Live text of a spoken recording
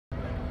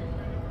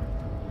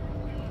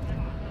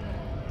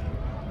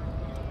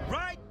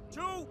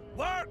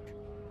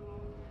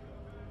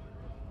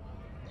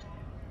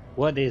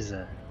What is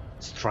a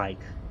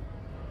strike?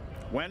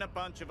 When a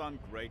bunch of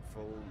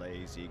ungrateful,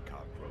 lazy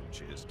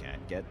cockroaches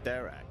can't get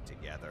their act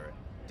together,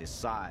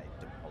 decide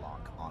to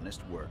block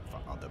honest work for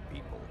other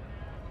people.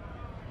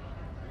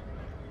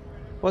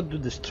 What do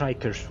the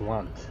strikers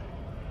want?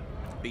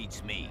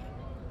 Beats me.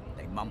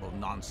 They mumble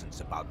nonsense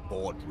about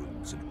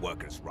boardrooms and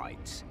workers'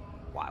 rights,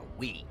 while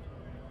we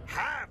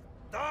have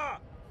the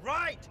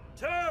right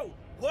to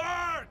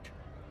work!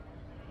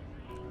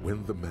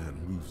 When the man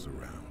moves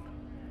around,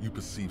 you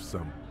perceive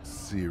some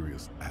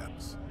serious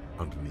abs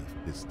underneath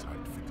his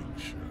tight-fitting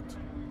shirt.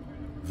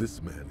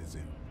 This man is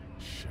in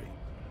shape.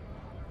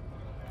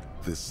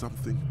 There's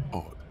something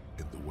odd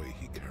in the way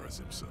he carries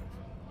himself.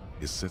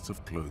 His set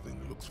of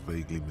clothing looks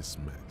vaguely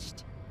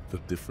mismatched. The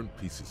different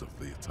pieces of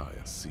the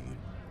attire seem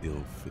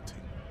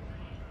ill-fitting.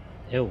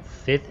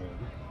 Ill-fitting?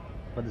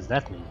 What does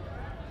that mean?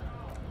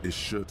 His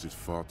shirt is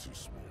far too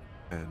small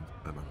and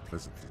an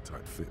unpleasantly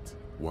tight fit,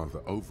 while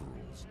the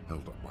overalls,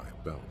 held up by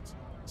a belt,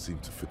 seem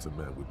to fit a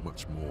man with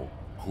much more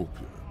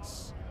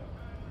corpulence.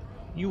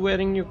 You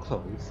wearing new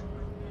clothes?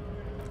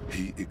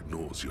 He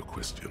ignores your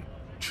question,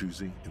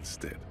 choosing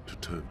instead to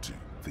turn to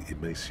the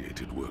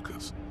emaciated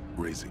workers,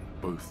 raising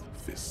both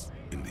fists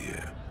in the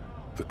air.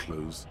 The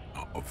clothes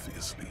are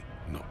obviously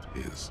not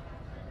his.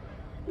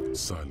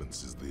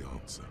 Silence is the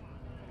answer.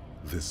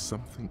 There's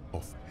something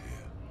off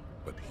here,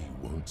 but he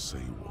won't say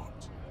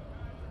what.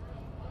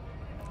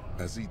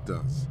 As he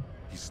does,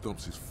 he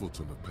stomps his foot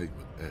on the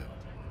pavement and...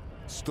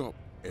 Stop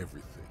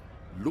everything.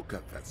 Look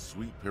at that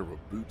sweet pair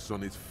of boots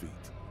on his feet.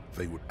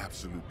 They would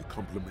absolutely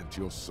complement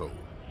your soul,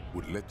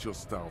 would let your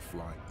style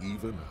fly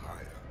even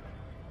higher.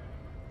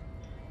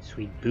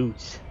 Sweet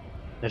boots.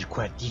 That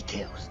require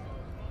details.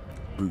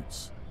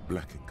 Boots,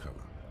 black in color,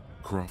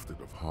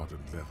 crafted of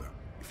hardened leather,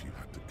 if you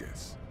had to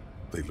guess.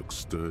 They look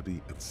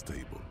sturdy and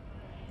stable,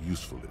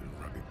 useful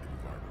in rugged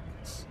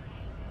environments.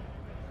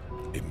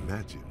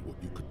 Imagine what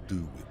you could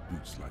do with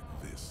boots like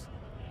this.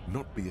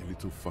 Not be a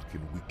little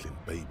fucking weakling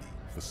baby,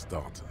 for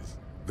starters.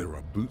 There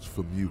are boots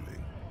for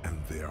muling, and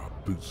there are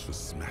boots for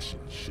smashing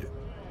shit.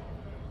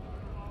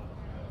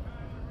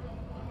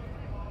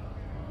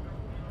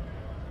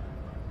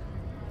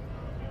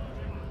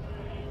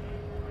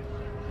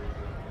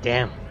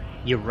 Damn,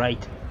 you're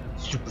right.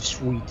 Super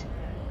sweet.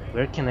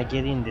 Where can I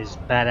get in this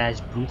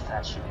badass boot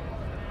fashion?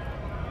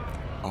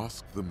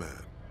 Ask the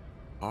man.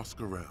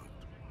 Ask around.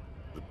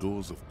 The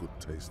doors of good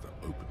taste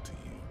are open to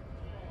you.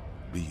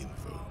 Be in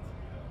vogue.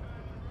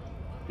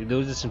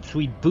 Those are some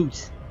sweet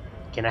boots.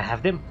 Can I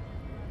have them?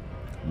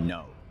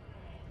 No.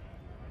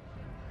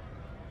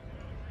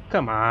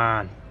 Come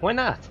on, why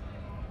not?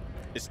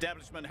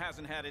 Establishment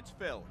hasn't had its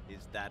fill,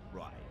 is that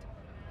right?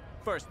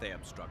 First they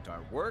obstruct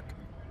our work,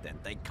 then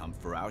they come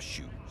for our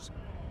shoes.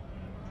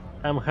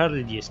 I'm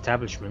hardly the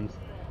establishment.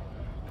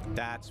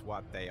 That's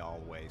what they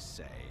always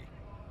say,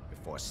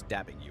 before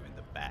stabbing you in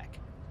the back.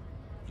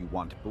 You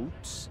want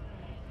boots?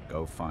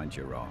 Go find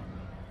your own.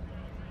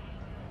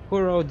 Who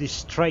are all these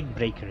strike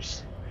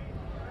breakers?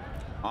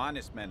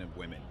 Honest men and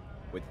women,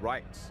 with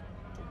rights,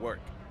 to work,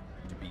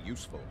 to be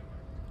useful,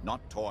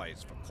 not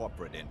toys for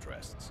corporate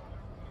interests.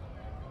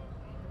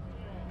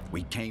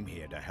 We came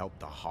here to help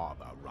the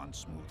harbor run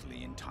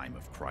smoothly in time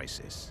of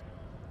crisis.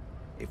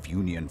 If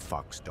union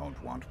fucks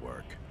don't want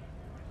work,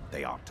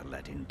 they ought to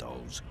let in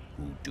those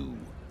who do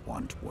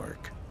want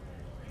work.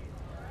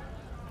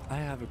 I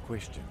have a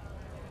question.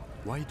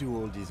 Why do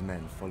all these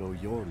men follow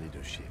your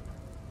leadership?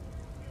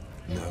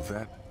 Now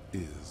that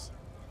is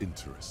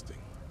interesting.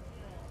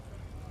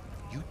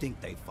 You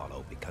think they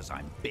follow because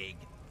I'm big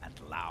and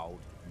loud?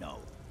 No.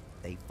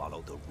 They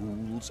follow the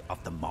rules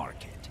of the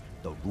market,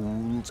 the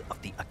rules of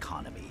the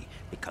economy,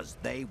 because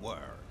they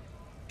were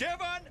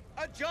given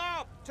a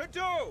job to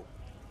do!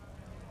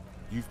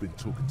 You've been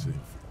talking to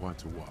him for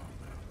quite a while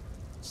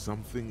now.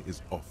 Something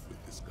is off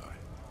with this guy.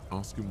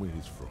 Ask him where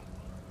he's from.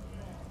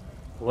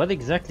 What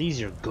exactly is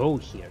your goal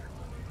here?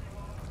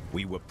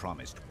 We were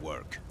promised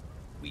work.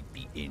 We'd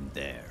be in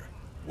there,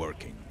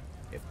 working,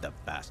 if the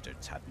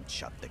bastards hadn't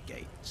shut the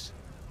gates.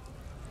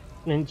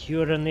 And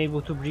you're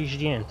unable to breach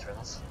the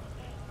entrance.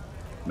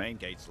 Main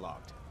gate's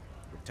locked.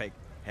 Would take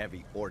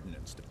heavy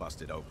ordnance to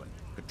bust it open.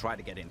 Could try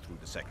to get in through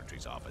the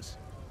secretary's office.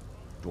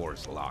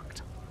 Door's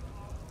locked.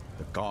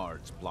 The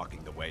guard's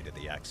blocking the way to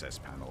the access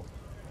panel.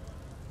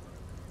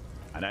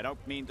 And I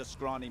don't mean the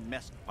scrawny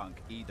mess punk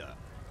either.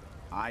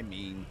 I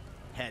mean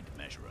head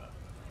measurer.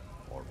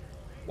 Or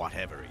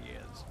whatever he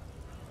is.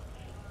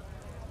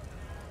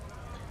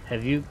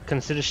 Have you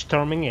considered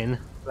storming in,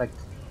 like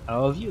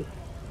all of you?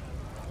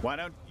 Why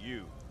don't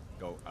you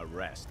go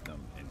arrest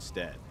them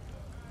instead?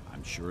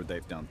 I'm sure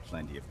they've done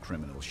plenty of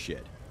criminal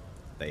shit.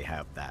 They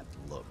have that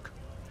look.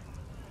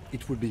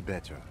 It would be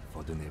better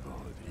for the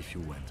neighborhood if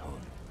you went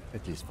home,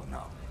 at least for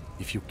now,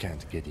 if you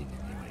can't get in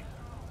anyway.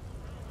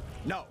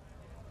 No!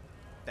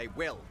 They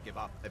will give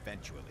up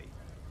eventually.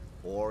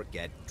 Or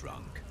get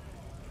drunk.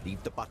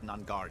 Leave the button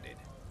unguarded.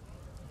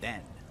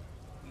 Then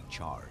we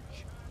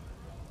charge.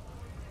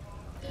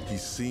 He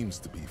seems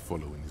to be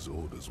following his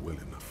orders well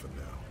enough for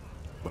now.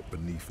 But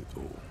beneath it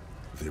all,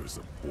 There is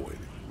a boiling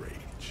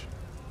rage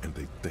and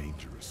a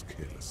dangerous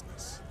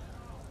carelessness.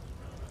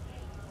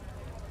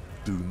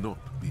 Do not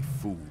be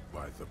fooled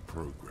by the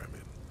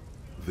programming.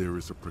 There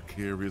is a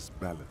precarious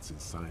balance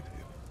inside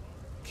him,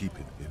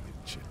 keeping him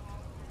in check.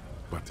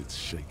 But it's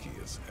shaky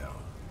as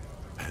hell,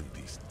 and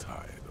he's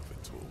tired of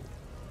it all.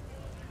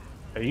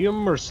 Are you a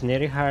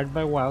mercenary hired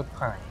by Wild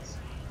Pines?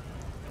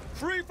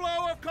 Free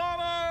flow of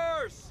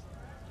commerce!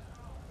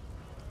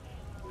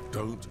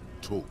 Don't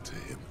talk to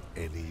him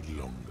any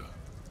longer.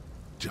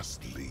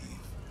 Just leave,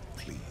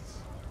 please.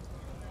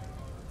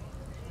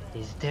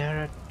 Is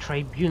there a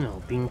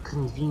tribunal being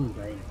convened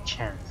by any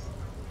chance?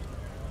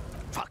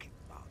 Fucking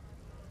fuck.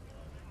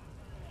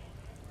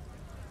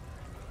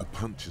 A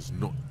punch is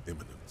not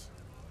imminent,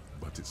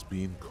 but it's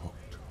being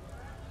cocked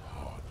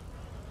hard.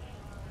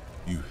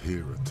 You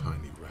hear a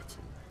tiny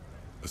rattle,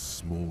 a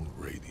small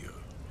radio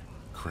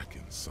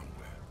cracking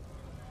somewhere,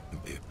 an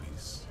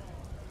earpiece.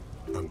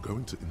 I'm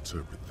going to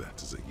interpret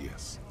that as a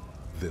yes.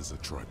 There's a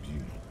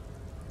tribunal,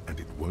 and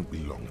it won't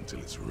be long until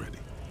it's ready.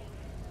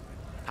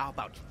 How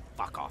about you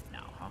fuck off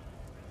now, huh?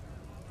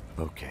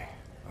 Okay,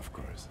 of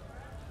course.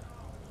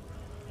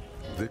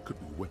 There could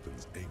be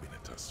weapons aiming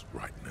at us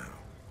right now,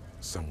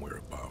 somewhere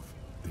above,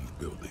 in the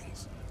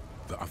buildings.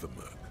 The other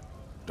merc.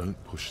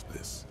 Don't push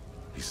this,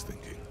 he's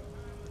thinking.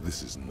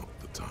 This is not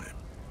the time.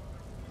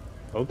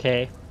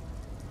 Okay.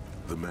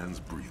 The man's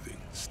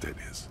breathing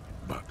steadies,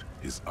 but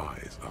his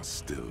eyes are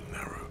still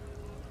narrow.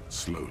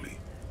 Slowly,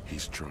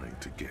 he's trying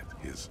to get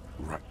his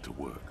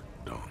right-to-work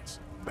dance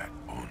back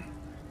on.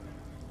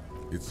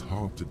 It's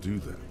hard to do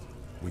that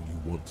when you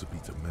want to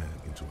beat a man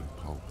into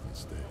a pulp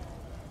instead.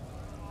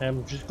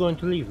 I'm just going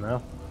to leave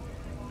now.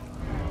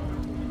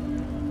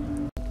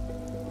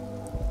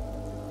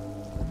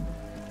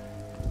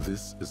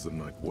 This is the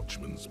night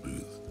watchman's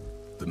booth.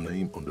 The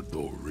name on the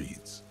door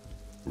reads,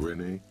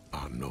 René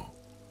Arnaud.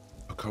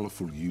 A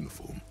colorful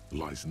uniform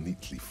lies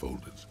neatly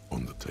folded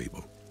on the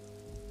table.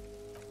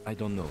 I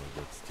don't know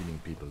about stealing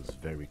people's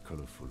very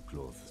colorful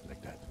clothes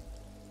like that.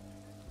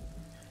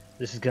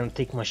 This is gonna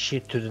take my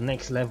shit to the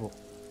next level.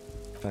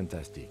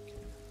 Fantastic.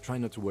 Try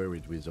not to wear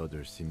it with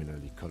other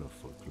similarly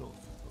colorful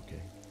clothes,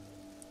 okay?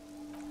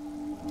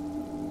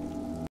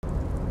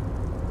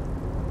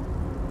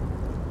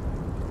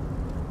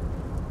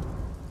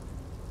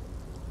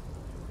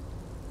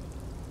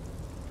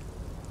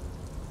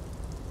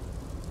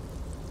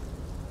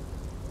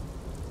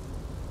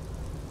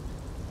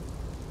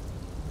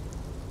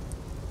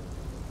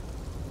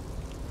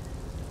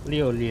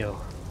 Leo,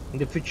 in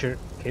the future,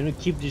 can you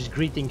keep this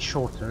greeting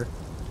shorter?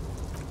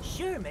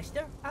 Sure,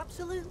 mister.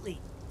 Absolutely.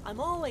 I'm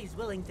always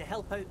willing to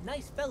help out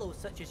nice fellows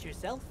such as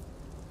yourself.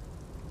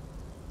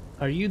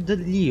 Are you the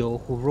Leo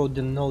who wrote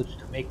the notes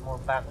to make more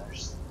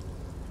banners?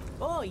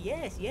 Oh,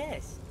 yes,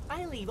 yes.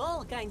 I leave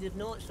all kinds of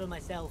notes for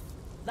myself.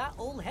 That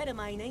old head of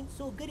mine ain't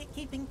so good at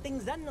keeping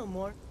things in no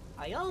more.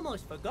 I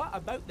almost forgot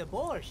about the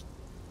borscht.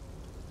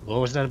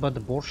 What was that about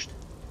the borscht?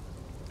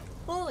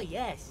 Oh,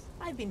 yes.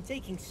 I've been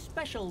taking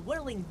special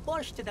whirling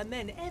borscht to the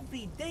men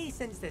every day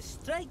since the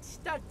strike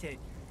started.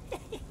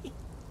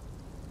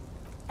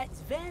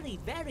 It's very,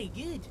 very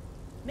good.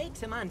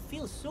 Makes a man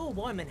feel so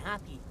warm and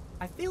happy.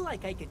 I feel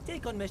like I could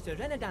take on Mr.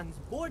 Renadan's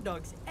boar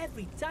dogs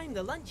every time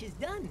the lunch is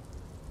done.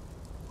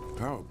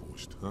 Power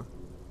borscht, huh?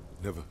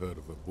 Never heard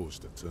of a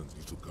borscht that turns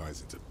little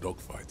guys into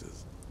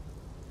dogfighters.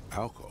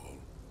 Alcohol,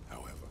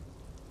 however.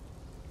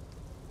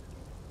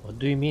 What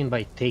do you mean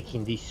by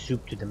taking this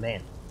soup to the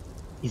men?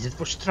 Is it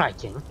for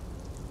striking?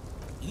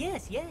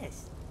 Yes,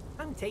 yes.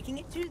 I'm taking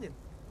it to them.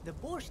 The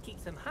borscht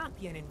keeps them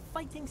happy and in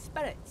fighting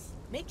spirits.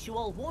 Makes you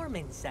all warm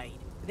inside.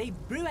 They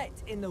brew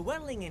it in the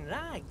whirling in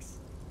rags.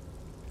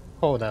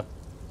 Hold up.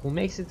 Who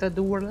makes it at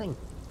the whirling?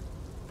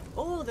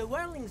 Oh, the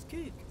whirling's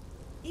cook.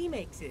 He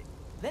makes it.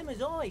 Them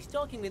is always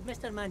talking with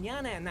Mr.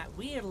 Manana in that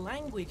weird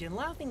language and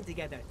laughing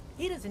together.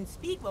 He doesn't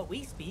speak what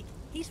we speak.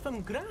 He's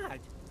from Grad.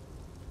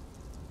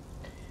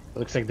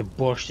 Looks like the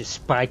borscht is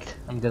spiked.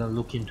 I'm gonna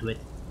look into it.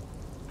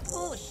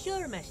 Oh,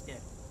 sure, mister.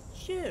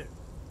 Sure.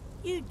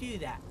 You do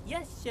that.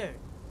 Yes, sir.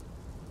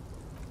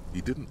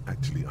 He didn't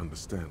actually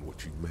understand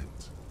what you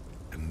meant,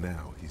 and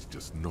now he's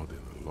just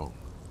nodding along.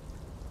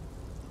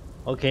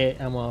 Okay,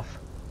 I'm off.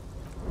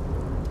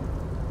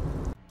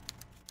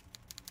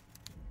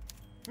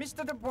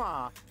 Mr.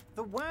 Dubois,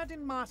 the word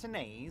in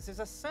Martinez is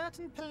a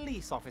certain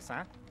police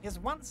officer is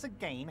once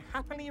again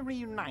happily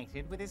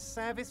reunited with his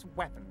service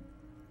weapon.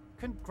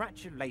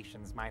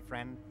 Congratulations, my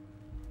friend.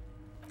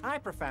 I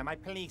prefer my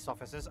police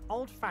officers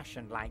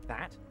old-fashioned like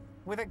that,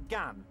 with a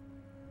gun.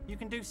 You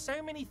can do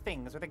so many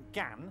things with a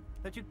gun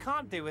that you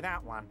can't do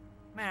without one.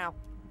 Now,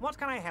 what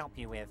can I help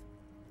you with?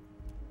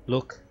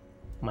 Look,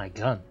 my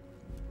gun.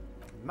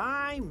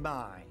 My.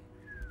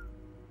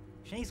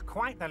 She's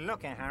quite the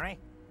looker, Harry.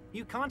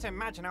 You can't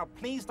imagine how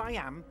pleased I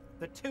am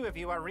the two of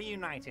you are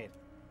reunited.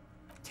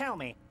 Tell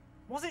me,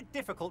 was it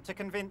difficult to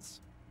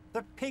convince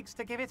the pigs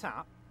to give it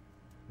up?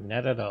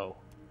 Not at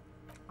all.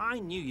 I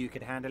knew you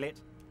could handle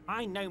it.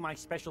 I know my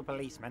special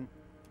policeman.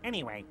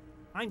 Anyway,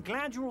 I'm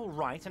glad you're all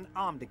right and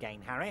armed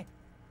again, Harry.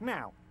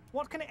 Now,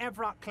 What can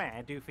Everett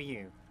Clare do for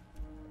you?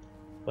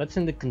 What's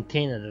in the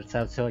container that's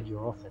outside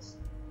your office?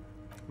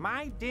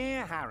 My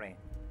dear Harry,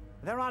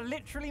 there are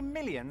literally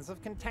millions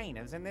of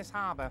containers in this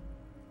harbour.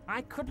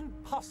 I couldn't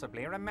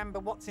possibly remember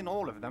what's in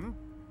all of them.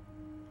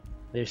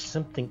 There's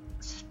something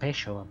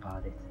special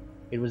about it.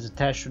 It was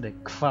attached to the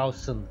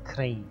Clausen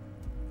crane.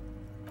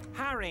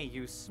 Harry,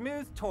 you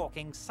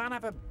smooth-talking son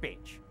of a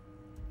bitch.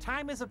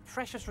 Time is a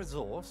precious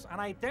resource,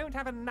 and I don't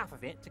have enough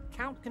of it to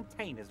count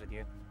containers with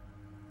you.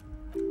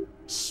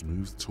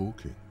 Smooth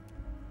talking.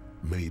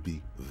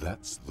 Maybe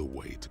that's the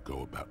way to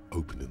go about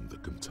opening the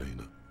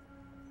container.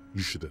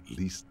 You should at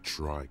least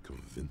try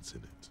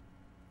convincing it.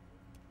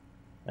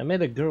 I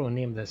met a girl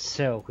named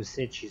Estelle who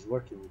said she's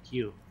working with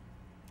you.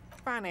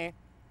 Funny.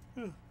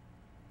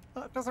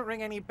 That doesn't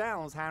ring any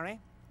bells, Harry.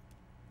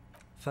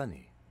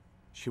 Funny.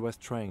 She was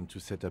trying to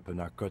set up a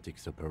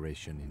narcotics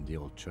operation in the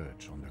old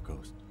church on the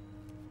coast.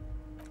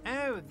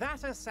 Oh,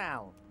 that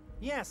Estelle.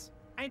 Yes,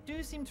 I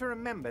do seem to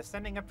remember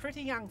sending a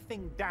pretty young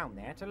thing down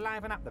there to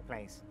liven up the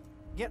place.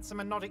 Get some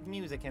melodic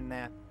music in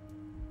there.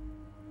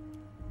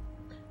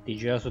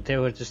 Did you also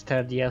tell her to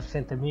start the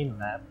amphetamine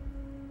lab?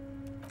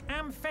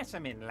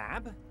 Amphetamine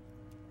lab?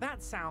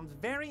 That sounds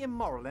very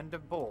immoral and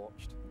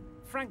debauched.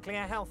 Frankly,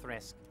 a health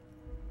risk.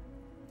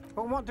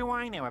 But what do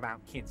I know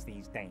about kids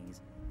these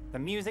days? The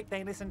music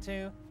they listen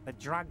to, the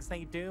drugs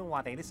they do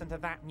while they listen to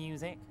that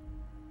music?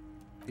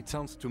 It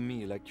sounds to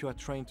me like you are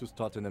trying to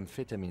start an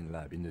amphetamine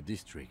lab in the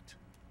district.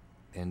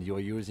 And you're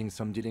using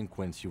some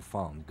delinquents you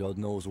found, God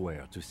knows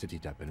where, to set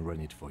it up and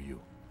run it for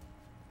you.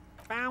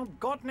 Found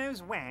God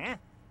knows where?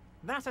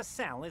 That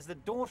Estelle is the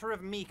daughter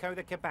of Miko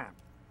the Kebab,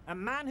 a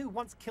man who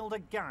once killed a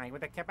guy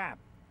with a kebab.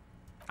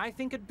 I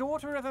think a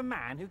daughter of a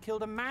man who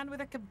killed a man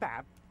with a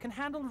kebab can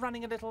handle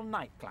running a little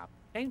nightclub,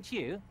 don't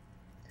you?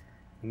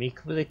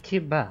 Miko the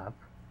Kebab?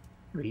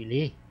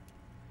 Really?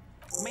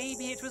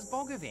 Maybe it was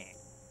Bogovic.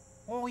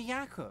 Or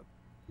Jakub.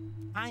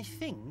 I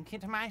think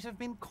it might have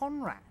been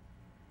Conrad.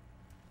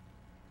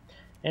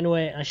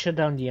 Anyway, I shut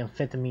down the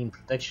amphetamine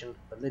production,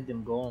 but let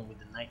them go on with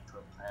the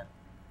nightclub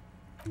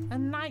plan. A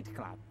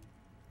nightclub?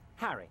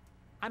 Harry,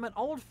 I'm an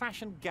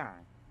old-fashioned guy.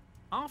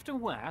 After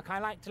work, I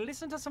like to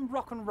listen to some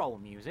rock and roll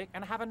music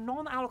and have a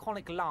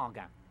non-alcoholic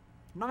lager.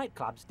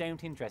 Nightclubs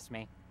don't interest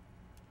me.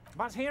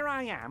 But here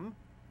I am,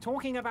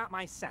 talking about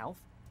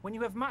myself, when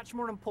you have much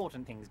more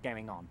important things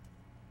going on.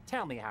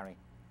 Tell me, Harry,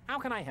 how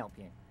can I help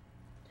you?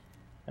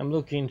 I'm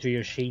looking into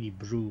your shady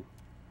brew.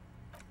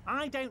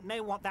 I don't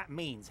know what that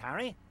means,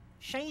 Harry.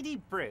 Shady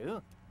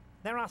brew?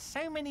 There are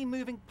so many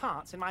moving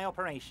parts in my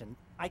operation,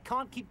 I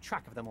can't keep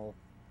track of them all.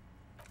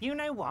 You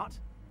know what?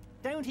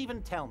 Don't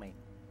even tell me.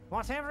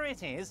 Whatever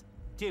it is,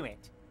 do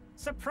it.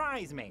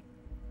 Surprise me.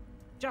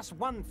 Just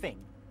one thing.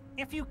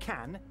 If you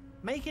can,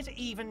 make it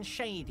even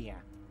shadier.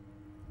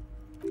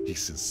 He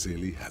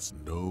sincerely has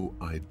no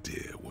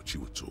idea what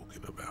you were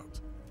talking about.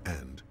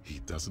 And he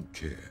doesn't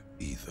care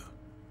either.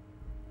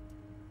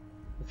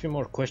 A few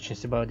more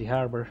questions about the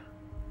harbor.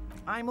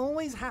 I'm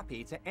always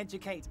happy to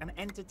educate and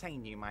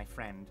entertain you, my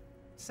friend.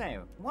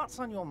 So, what's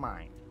on your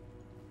mind?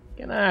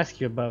 Can I ask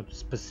you about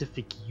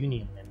specific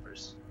union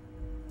members?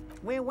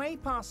 We're way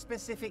past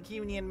specific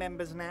union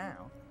members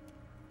now.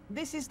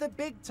 This is the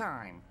big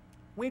time.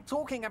 We're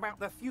talking about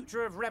the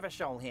future of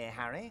Revachol here,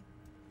 Harry.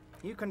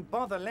 You can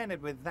bother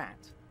Leonard with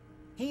that.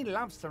 He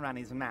loves to run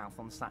his mouth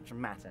on such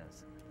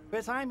matters.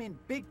 But I'm in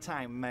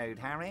big-time mode,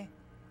 Harry.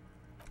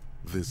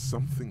 There's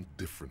something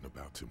different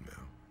about him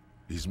now.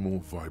 He's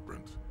more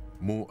vibrant,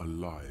 more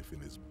alive in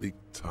his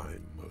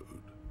big-time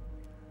mode.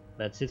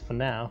 That's it for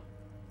now.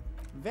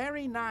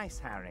 Very nice,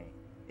 Harry.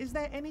 Is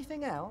there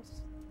anything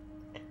else?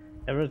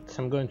 Everett,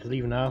 I'm going to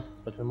leave now,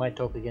 but we might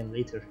talk again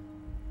later.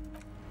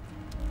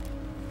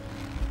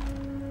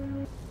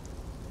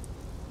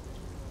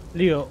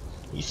 Leo,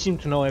 you seem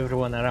to know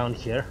everyone around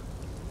here.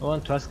 I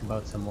want to ask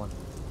about someone.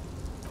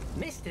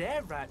 Mr.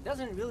 Everett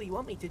doesn't really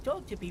want me to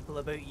talk to people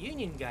about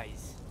union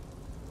guys.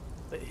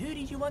 But who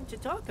did you want to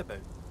talk about?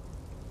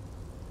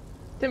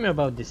 Tell me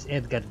about this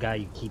Edgar guy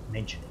you keep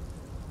mentioning.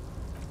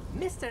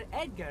 Mr.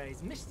 Edgar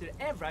is Mr.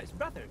 Everett's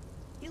brother.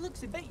 He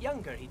looks a bit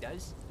younger, he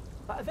does.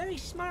 But a very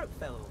smart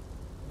fellow.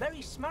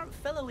 Very smart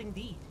fellow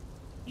indeed.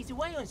 He's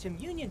away on some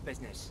union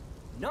business.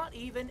 Not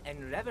even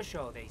in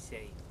Revachol, they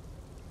say.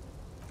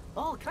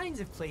 All kinds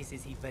of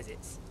places he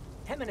visits.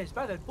 Him and his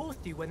brother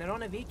both do when they're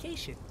on a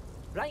vacation.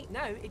 Right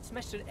now, it's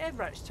Mr.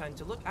 Everett's turn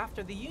to look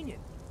after the union.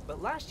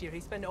 But last year he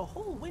spent a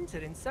whole winter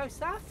in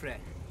South Africa.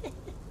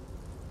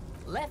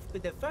 Left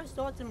with the first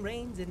autumn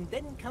rains and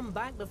didn't come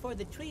back before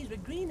the trees were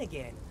green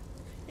again.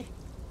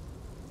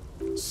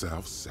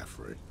 South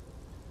Safari.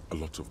 A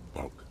lot of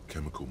bulk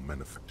chemical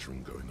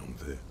manufacturing going on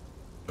there.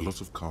 A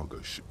lot of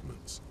cargo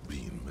shipments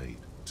being made,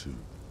 too.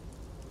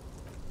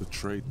 The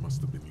trade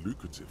must have been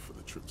lucrative for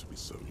the trip to be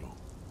so long.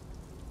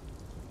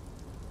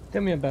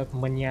 Tell me about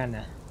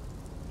Mañana.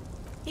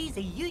 He's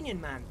a union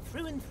man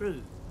through and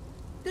through.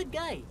 Good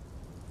guy.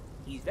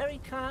 He's very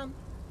calm,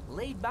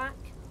 laid back,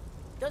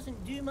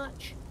 doesn't do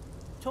much,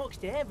 talks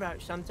to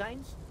Everett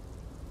sometimes.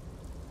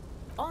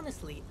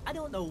 Honestly, I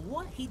don't know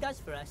what he does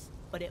for us,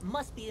 but it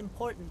must be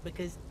important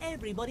because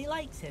everybody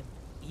likes him.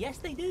 Yes,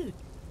 they do.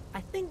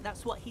 I think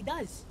that's what he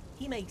does.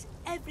 He makes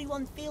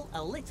everyone feel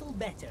a little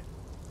better.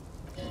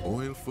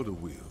 Oil for the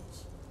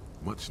wheels.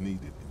 Much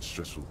needed in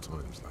stressful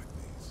times like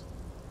these.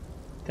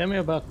 Tell me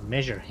about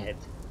Measurehead.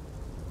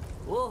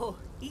 Whoa,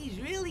 he's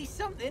really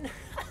something.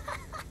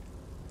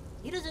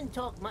 He doesn't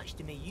talk much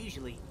to me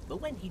usually,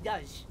 but when he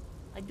does,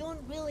 I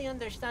don't really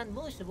understand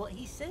most of what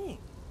he's saying.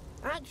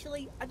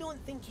 Actually, I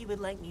don't think he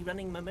would like me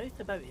running my mouth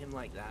about him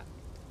like that.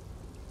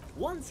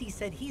 Once he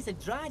said he's a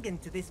dragon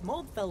to this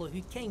mob fellow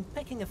who came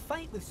picking a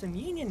fight with some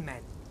union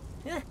men.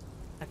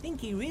 I think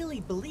he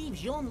really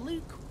believes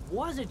Jean-Luc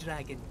was a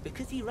dragon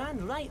because he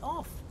ran right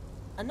off.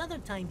 Another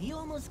time he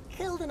almost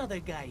killed another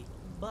guy,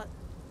 but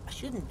I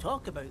shouldn't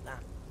talk about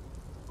that.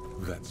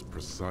 That's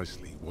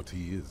precisely what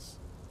he is.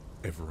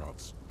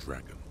 Everard's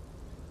dragon.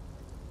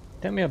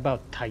 Tell me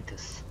about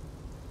Titus.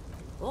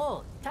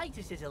 Oh,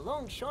 Titus is a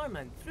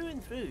longshoreman through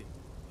and through.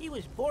 He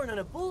was born on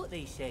a boat,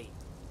 they say.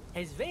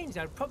 His veins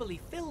are probably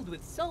filled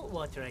with salt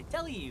water, I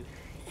tell you.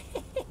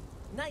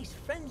 Nice,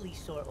 friendly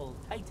sort old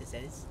Titus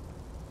is.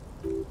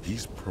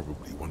 He's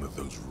probably one of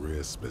those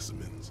rare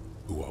specimens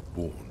who are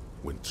born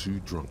when two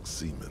drunk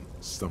seamen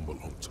stumble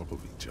on top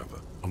of each other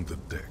on the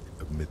deck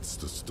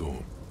amidst a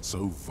storm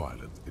so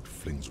violent it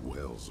flings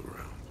whales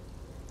around.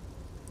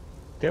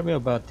 Tell me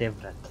about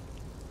Evrat.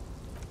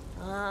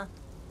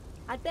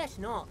 I'd best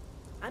not.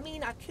 I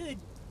mean, I could,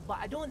 but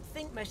I don't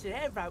think Mr.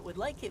 Evrat would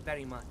like it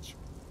very much.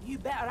 You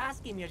better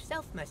ask him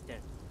yourself, mister.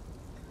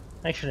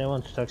 Actually, I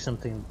want to talk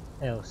something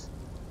else.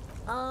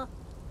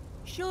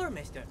 Sure,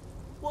 mister.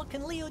 What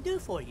can Leo do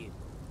for you?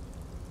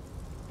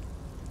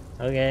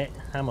 Okay,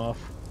 I'm off.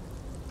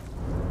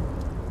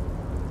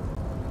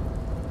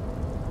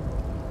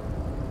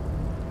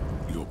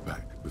 You're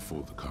back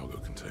before the cargo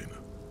container.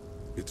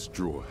 Its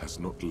drawer has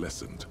not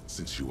lessened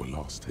since you were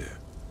last here.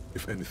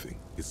 If anything,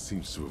 it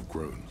seems to have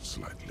grown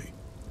slightly.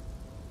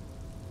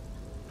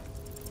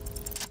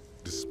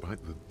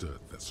 Despite the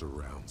dirt that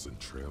surrounds and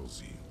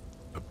trails you,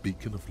 a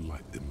beacon of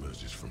light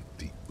emerges from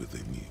deep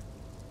within you.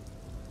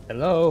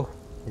 Hello?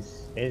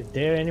 Is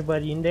there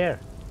anybody in there?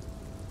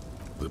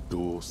 The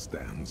door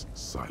stands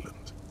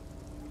silent.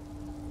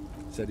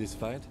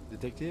 Satisfied,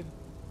 detective?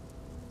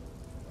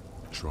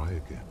 Try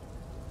again.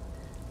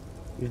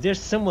 If there's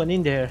someone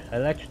in there, I'd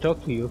like to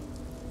talk to you.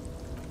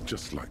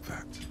 Just like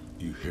that,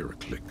 you hear a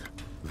click,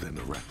 then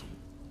a rattle.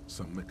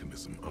 Some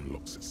mechanism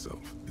unlocks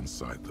itself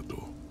inside the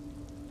door.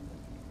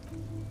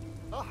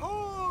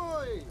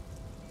 Ahoy!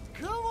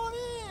 Come on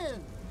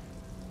in!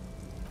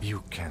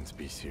 You can't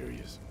be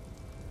serious.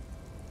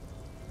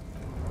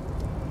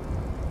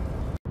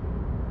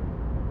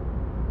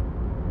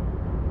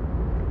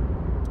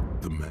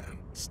 The man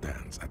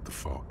stands at the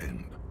far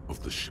end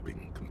of the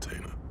shipping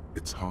container.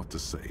 It's hard to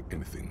say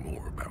anything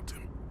more about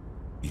him.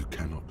 You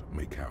cannot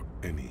make out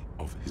any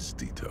of his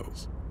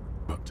details,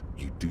 but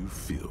you do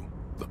feel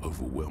the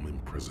overwhelming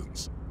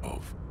presence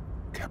of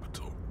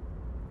capital.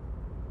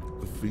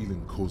 The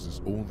feeling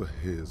causes all the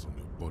hairs on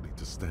your body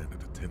to stand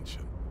at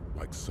attention,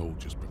 like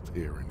soldiers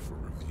preparing for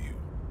review.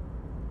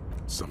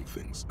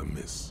 Something's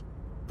amiss.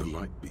 The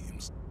light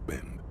beams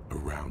bend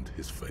around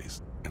his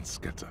face and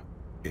scatter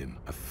in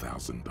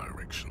 1,000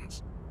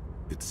 directions.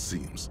 It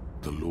seems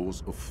the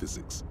laws of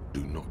physics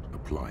do not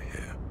apply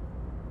here.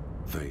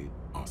 They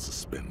are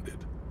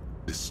suspended,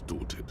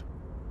 distorted,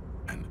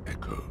 and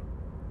echo.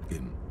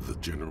 In the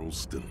general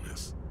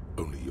stillness,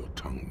 only your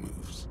tongue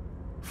moves,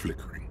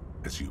 flickering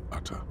as you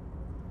utter.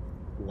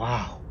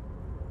 Wow.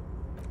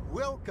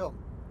 Welcome.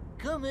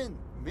 Come in.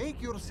 Make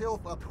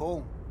yourself at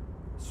home.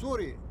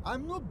 Sorry,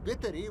 I'm not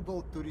better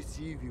able to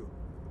receive you.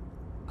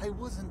 I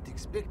wasn't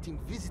expecting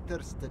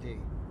visitors today.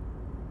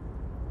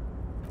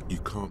 You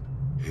can't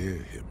hear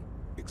him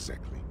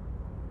exactly,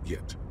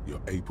 yet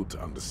you're able to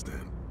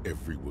understand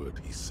every word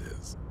he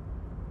says.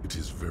 It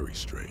is very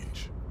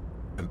strange.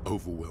 An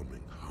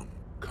overwhelming hum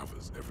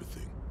covers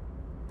everything.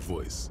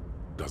 Voice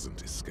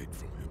doesn't escape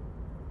from him.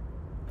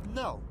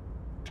 Now,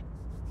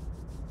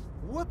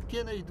 what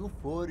can I do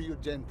for you,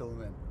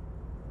 gentlemen?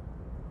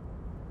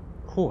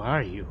 Who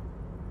are you?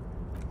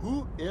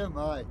 Who am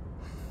I?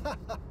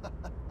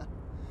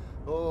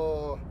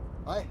 Oh,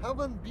 I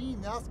haven't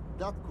been asked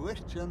that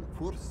question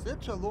for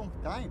such a long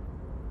time.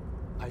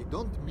 I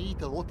don't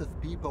meet a lot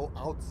of people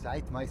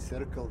outside my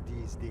circle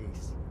these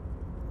days.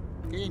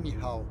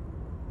 Anyhow,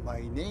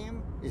 my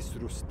name is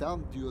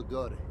Rustam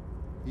Diodore,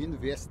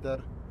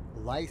 investor,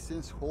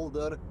 license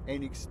holder,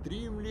 and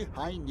extremely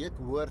high net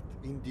worth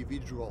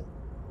individual.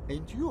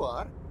 And you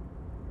are?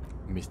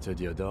 Mr.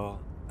 Diodore,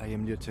 I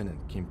am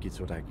Lieutenant Kim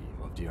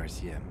Kitsuragi of the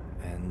RCM,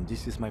 and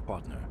this is my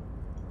partner.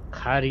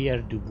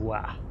 Harrier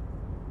Dubois.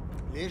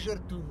 Pleasure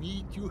to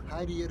meet you,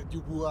 Harrier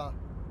Dubois.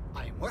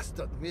 I must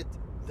admit,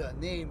 the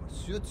name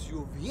suits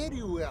you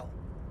very well.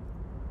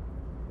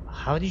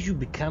 How did you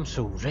become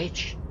so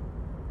rich?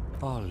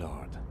 Oh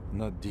Lord,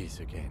 not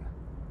this again.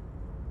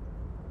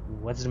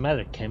 What's the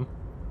matter, Kim?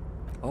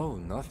 Oh,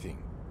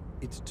 nothing.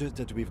 It's just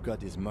that we've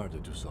got this murder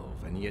to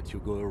solve, and yet you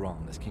go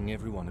around asking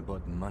everyone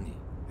about money,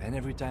 And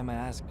every time I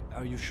ask,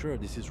 are you sure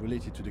this is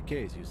related to the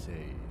case, you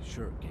say,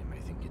 sure, Kim, I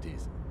think it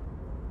is.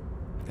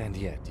 And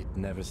yet, it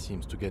never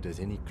seems to get us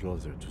any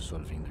closer to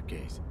solving the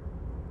case.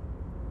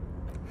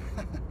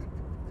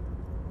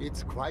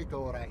 It's quite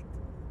alright.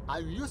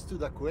 I'm used to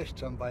the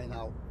question by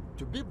now.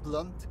 To be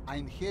blunt, I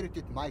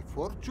inherited my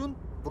fortune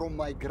from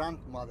my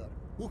grandmother,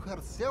 who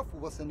herself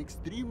was an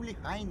extremely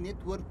high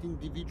net worth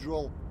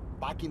individual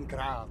back in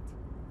Grad.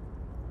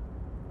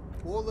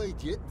 All I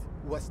did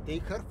was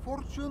take her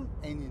fortune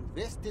and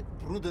invest it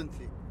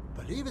prudently.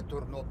 Believe it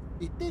or not,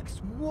 it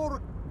takes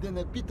more than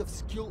a bit of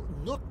skill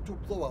not to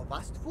blow a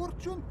vast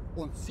fortune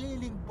on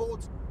sailing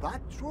boats,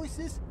 bad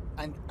choices,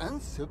 and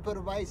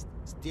unsupervised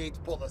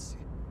state policy.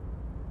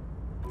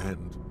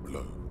 And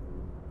blow.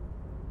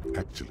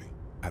 Actually,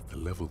 at the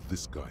level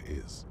this guy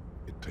is,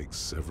 it takes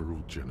several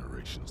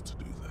generations to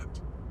do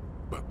that.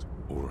 But,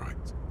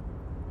 alright.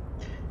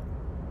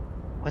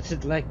 What's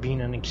it like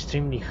being an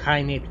extremely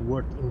high net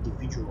worth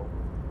individual?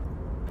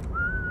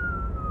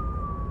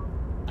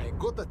 I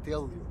gotta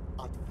tell you,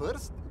 at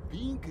first,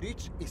 being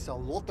rich is a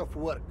lot of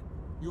work.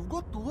 You've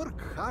got to work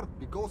hard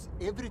because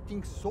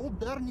everything's so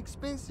darn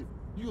expensive.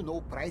 You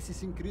know,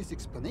 prices increase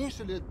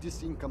exponentially at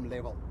this income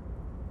level.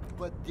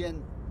 But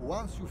then,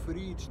 once you've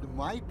reached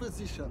my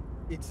position,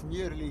 it's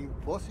nearly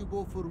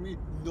impossible for me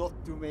not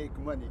to make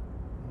money.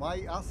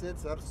 My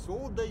assets are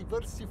so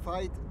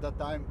diversified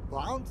that I'm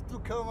bound to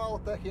come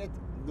out ahead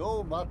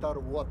no matter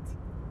what.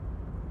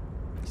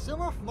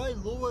 Some of my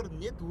lower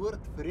net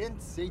worth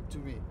friends say to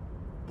me,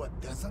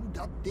 but doesn't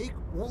that take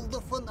all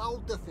the fun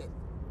out of it?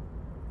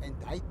 And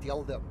I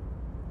tell them,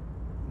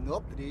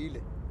 not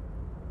really.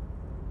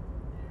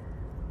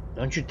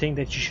 Don't you think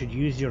that you should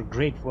use your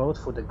great wealth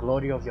for the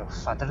glory of your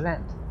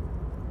fatherland?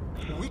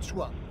 Which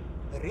one?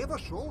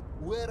 Revachol,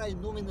 where I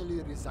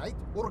nominally reside,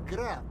 or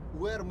Gra,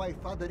 where my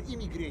father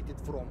immigrated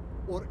from,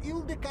 or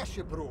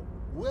Ile-de-Cachebro,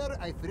 where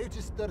I've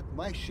registered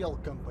my shell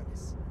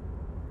companies?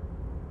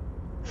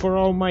 For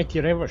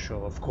almighty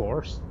Revachol, of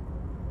course.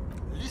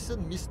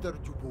 Listen, Mr.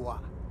 Dubois,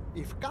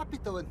 if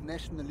capital and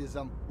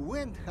nationalism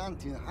went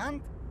hand in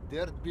hand,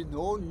 there'd be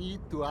no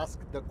need to ask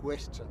the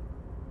question.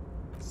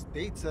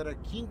 States are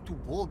akin to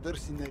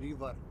boulders in a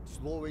river,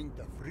 slowing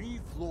the free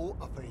flow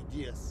of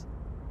ideas.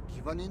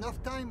 Given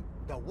enough time,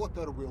 the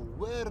water will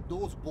wear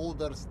those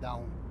boulders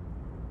down.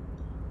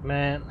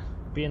 Man,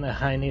 being a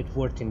high net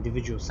worth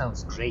individual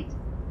sounds great.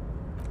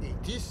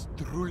 It is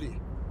truly.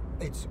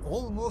 It's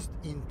almost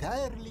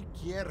entirely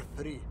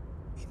carefree.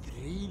 It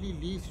really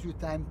leaves you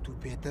time to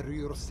better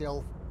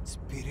yourself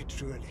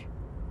spiritually.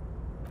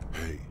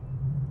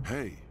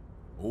 Hey,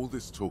 all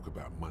this talk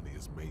about money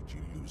has made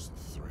you lose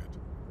the thread.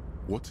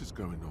 What is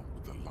going on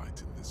with the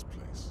light in this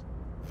place?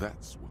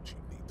 That's what you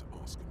need to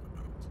ask him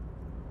about.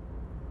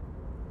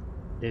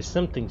 There's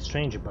something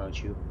strange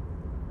about you.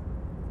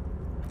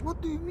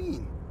 What do you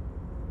mean?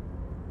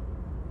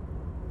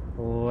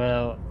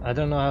 Well, I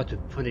don't know how to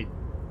put it.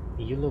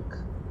 You look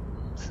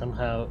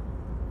somehow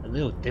a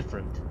little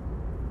different.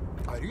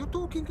 Are you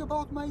talking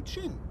about my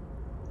chin?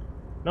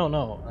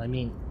 No, I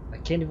mean, I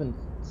can't even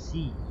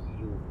see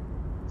you.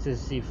 It's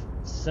as if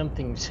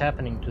something's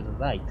happening to the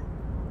light.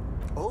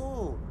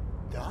 Oh,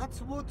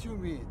 that's what you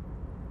mean.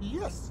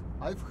 Yes,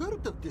 I've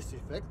heard of this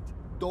effect,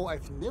 though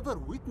I've never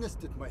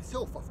witnessed it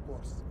myself, of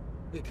course.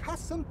 It has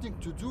something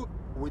to do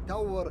with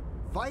our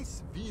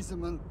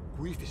Weiss-Wiesemann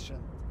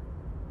coefficient.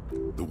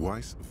 The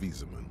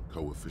Weiss-Wiesemann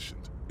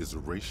coefficient is a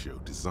ratio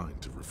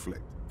designed to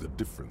reflect the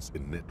difference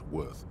in net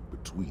worth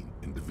between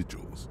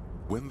individuals.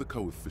 When the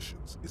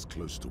coefficient is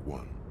close to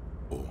 1,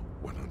 or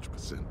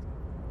 100%,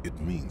 it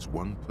means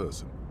one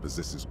person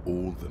possesses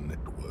all the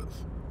net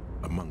worth.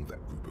 Among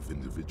that group of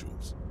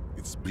individuals,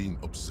 it's been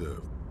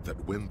observed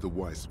that when the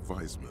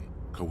Weiss-Wiesemann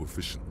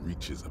coefficient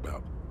reaches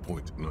about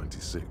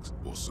 0.96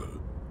 or so,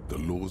 the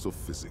laws of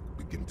physics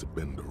begin to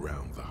bend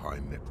around the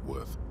high net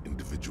worth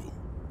individual.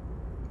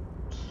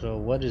 So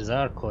what is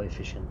our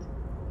coefficient?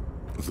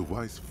 The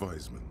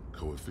Weiss-Wiesemann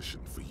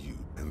coefficient for you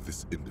and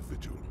this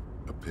individual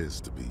appears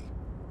to be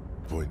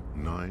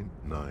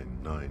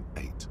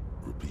 0.9998,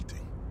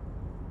 repeating.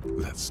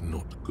 That's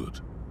not good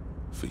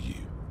for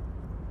you.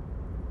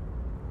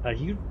 Are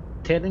you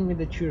telling me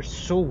that you're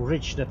so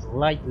rich that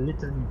light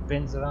literally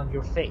bends around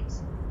your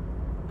face?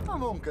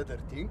 Among other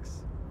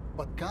things.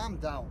 But calm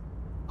down.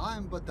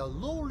 I'm but a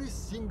lowly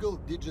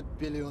single-digit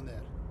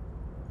billionaire.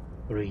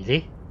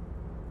 Really?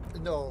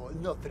 No,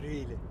 not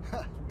really.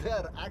 There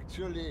are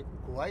actually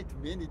quite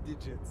many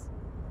digits.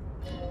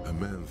 A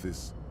man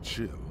this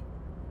chill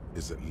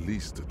is at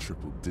least a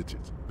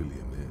triple-digit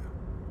billionaire.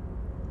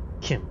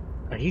 Kim,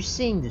 are you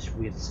saying this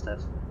weird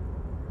stuff?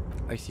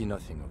 I see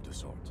nothing of the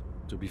sort.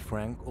 To be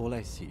frank, all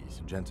I see is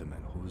a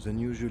gentleman who's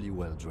unusually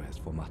well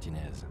dressed for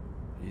Martinez,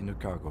 in a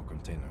cargo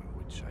container,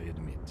 which I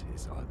admit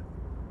is odd.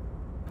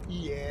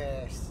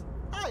 Yes,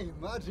 I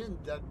imagine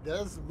that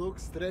does look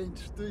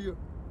strange to you.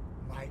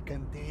 My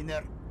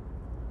container.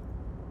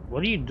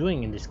 What are you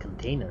doing in this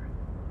container?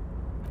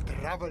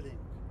 Traveling.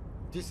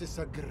 This is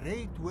a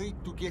great way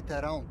to get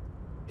around.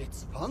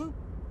 It's fun,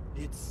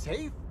 it's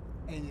safe,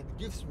 and it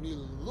gives me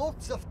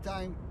lots of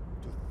time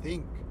to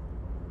think.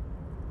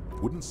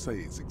 Wouldn't say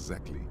it's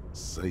exactly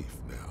safe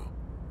now,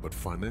 but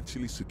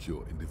financially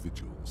secure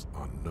individuals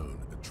are known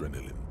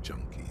adrenaline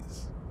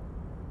junkies.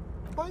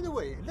 By the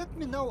way, let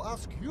me now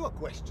ask you a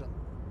question.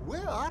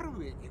 Where are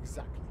we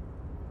exactly?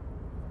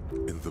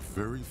 In the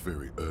very,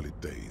 very early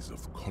days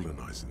of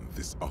colonizing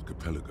this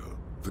archipelago,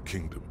 the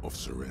kingdom of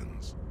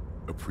Sirens,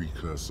 a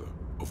precursor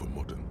of a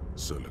modern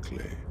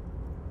Sur-le-Clay,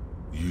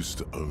 used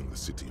to own the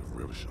city of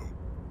Revachol,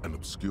 an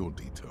obscure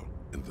detail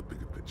in the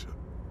bigger picture,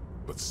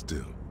 but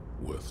still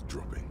worth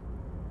dropping.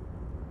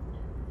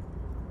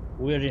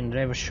 We're in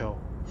Revachol,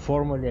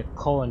 formerly a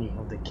colony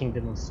of the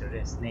kingdom of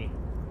Sirens name.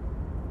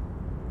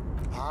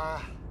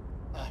 Ah,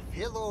 a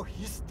fellow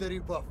history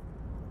buff.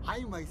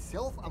 I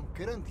myself am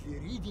currently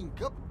reading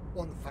up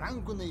on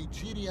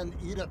Franco-Nigerian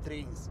era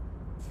trains.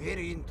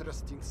 Very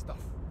interesting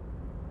stuff.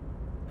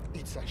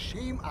 It's a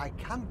shame I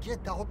can't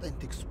get out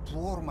and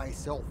explore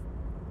myself.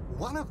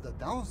 One of the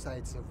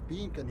downsides of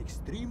being an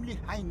extremely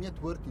high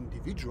net worth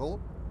individual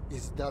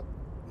is that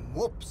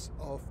mobs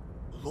of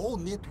low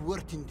net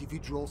worth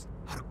individuals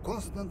are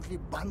constantly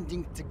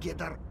banding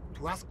together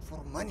to ask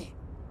for money.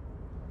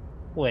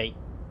 Wait,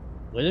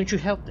 why don't you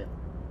help them?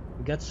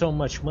 You got so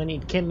much money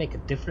it can make a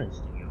difference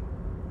to you.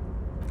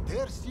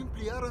 There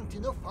simply aren't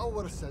enough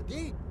hours a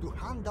day to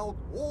hand out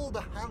all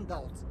the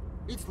handouts.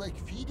 It's like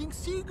feeding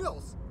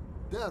seagulls.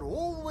 There are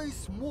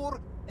always more,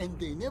 and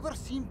they never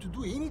seem to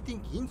do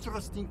anything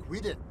interesting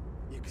with it,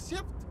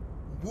 except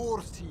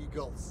more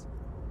seagulls.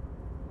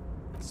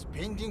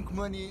 Spending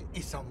money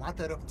is a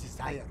matter of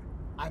desire.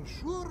 I'm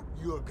sure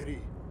you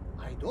agree.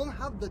 I don't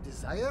have the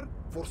desire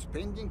for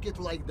spending it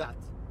like that.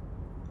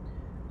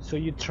 So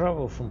you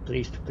travel from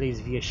place to place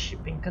via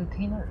shipping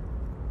container?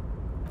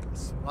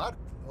 Smart,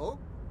 no?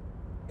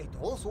 It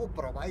also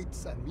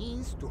provides a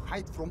means to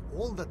hide from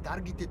all the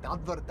targeted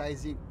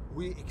advertising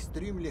we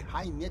extremely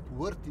high net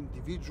worth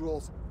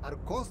individuals are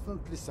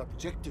constantly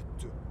subjected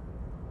to.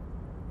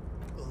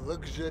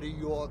 Luxury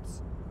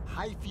yachts,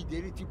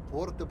 high-fidelity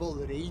portable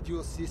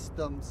radio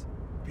systems,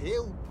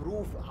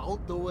 bail-proof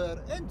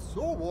outerwear, and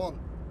so on.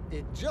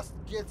 It just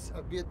gets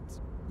a bit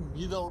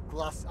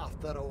middle-class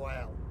after a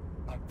while.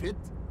 A bit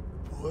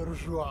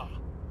bourgeois.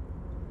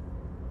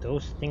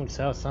 Those things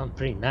all sound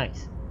pretty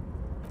nice.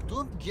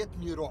 Don't get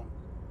me wrong.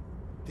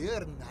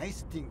 They're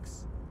nice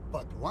things.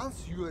 But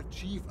once you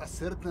achieve a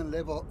certain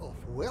level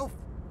of wealth,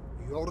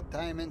 your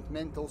time and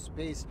mental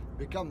space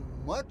become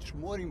much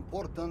more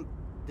important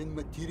than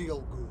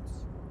material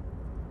goods.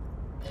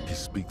 He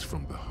speaks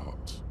from the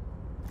heart.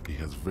 He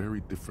has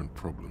very different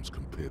problems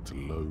compared to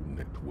low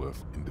net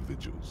worth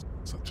individuals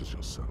such as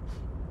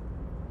yourself.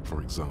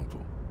 For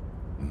example,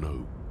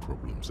 no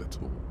problems at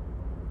all.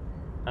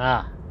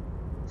 Ah,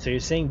 so you're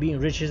saying being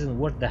rich isn't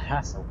worth the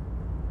hassle?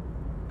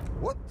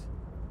 What?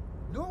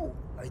 No,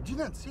 I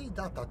didn't say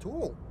that at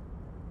all.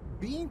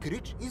 Being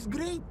rich is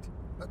great.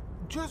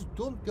 Just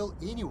don't tell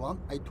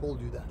anyone I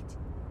told you that.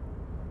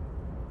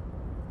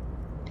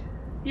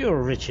 You're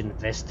a rich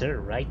investor,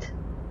 right?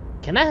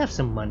 Can I have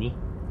some money?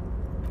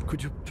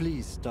 Could you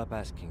please stop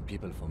asking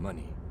people for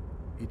money?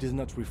 It does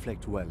not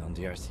reflect well on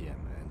the RCM,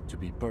 and to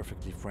be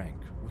perfectly frank,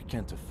 we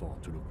can't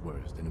afford to look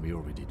worse than we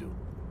already do.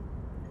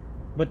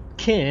 But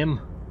Kim,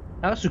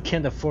 I also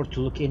can't afford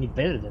to look any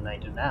better than I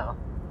do now.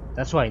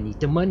 That's why I need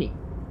the money.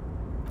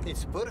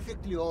 It's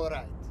perfectly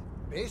alright.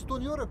 Based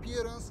on your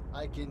appearance,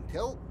 I can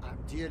tell I'm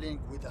dealing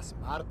with a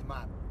smart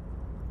man.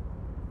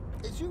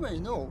 As you may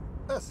know,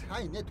 us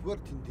high net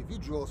worth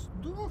individuals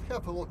do not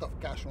have a lot of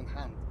cash on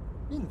hand.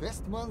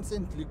 Investments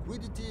and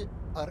liquidity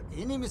are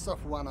enemies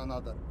of one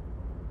another.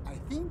 I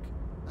think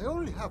I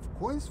only have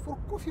coins for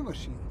coffee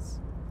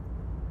machines.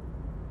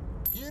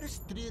 Here is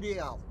 3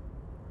 real.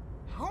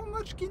 How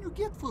much can you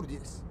get for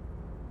this?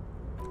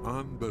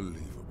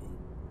 Unbelievable.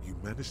 You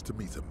managed to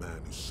meet a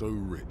man who's so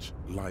rich,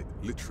 light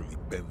literally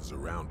bends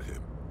around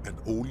him, and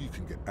all you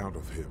can get out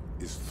of him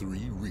is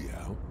 3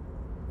 real?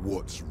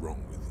 What's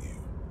wrong with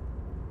you?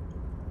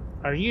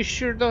 Are you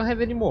sure you don't have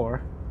any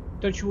more?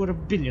 Thought you were a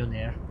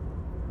billionaire.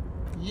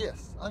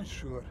 Yes, I'm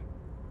sure.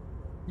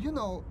 You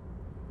know,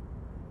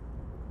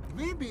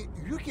 maybe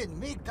you can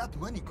make that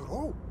money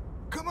grow.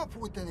 Come up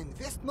with an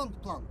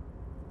investment plan.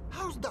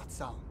 How's that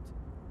sound?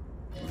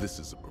 This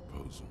is a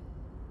proposal,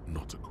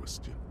 not a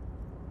question.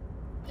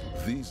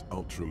 These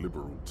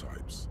ultra-liberal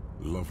types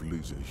love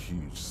losing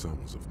huge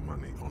sums of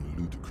money on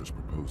ludicrous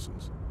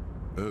proposals.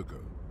 Ergo,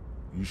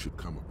 you should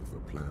come up with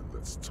a plan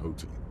that's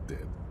totally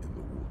dead in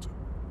the water.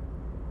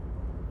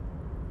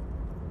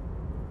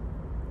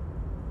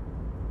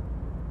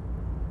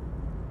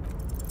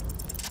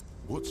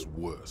 What's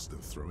worse than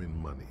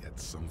throwing money at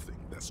something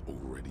that's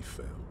already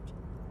failed?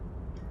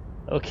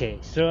 Okay,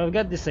 so I've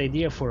got this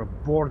idea for a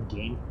board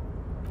game.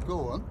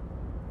 Go on.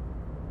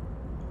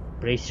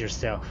 Brace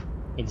yourself.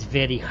 It's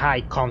very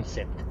high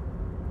concept.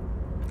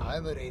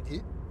 I'm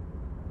ready.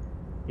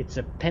 It's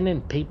a pen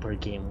and paper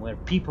game where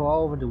people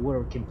all over the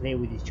world can play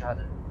with each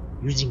other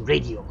using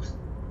radios.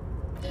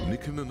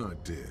 Nicking an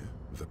idea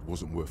that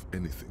wasn't worth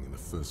anything in the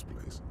first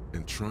place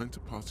and trying to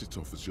pass it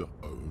off as your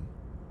own?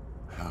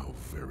 How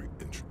very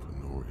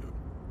entrepreneurial.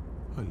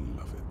 I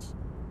love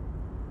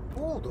it.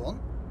 Hold on.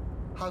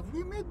 Have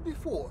we met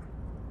before?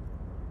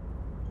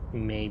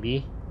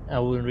 Maybe. I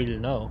wouldn't really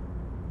know.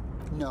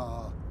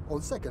 Nah,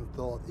 on second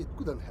thought, it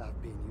couldn't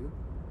have been you.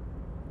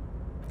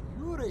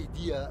 Your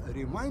idea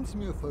reminds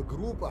me of a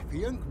group of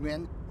young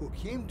men who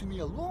came to me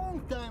a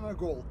long time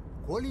ago,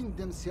 calling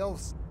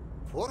themselves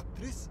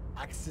Fortress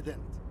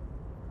Accident.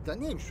 The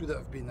name should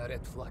have been a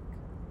red flag.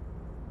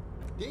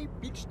 They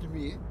pitched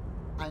me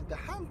and a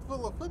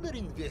handful of other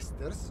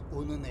investors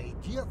on an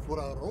idea for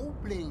a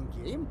role-playing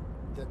game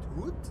that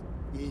would,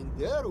 in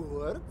their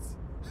words,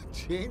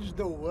 change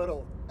the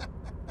world.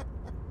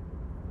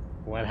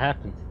 What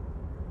happened?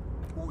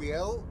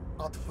 Well,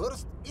 at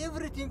first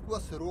everything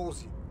was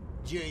rosy.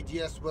 The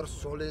ideas were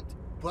solid,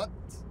 but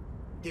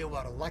they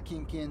were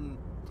lacking in...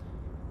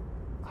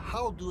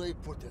 how do I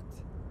put it?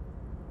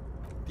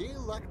 They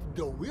lacked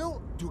the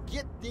will to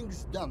get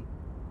things done.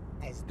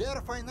 As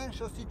their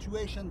financial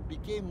situation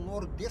became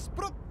more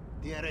desperate,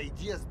 their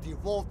ideas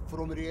devolved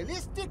from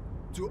realistic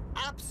to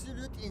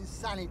absolute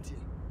insanity.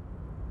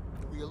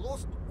 We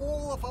lost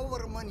all of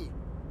our money.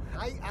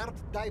 High art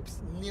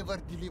types never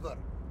deliver.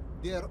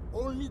 They're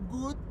only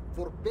good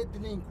for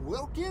peddling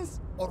Welkins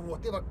or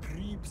whatever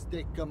creeps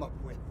they come up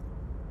with.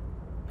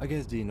 I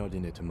guess the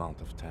inordinate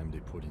amount of time they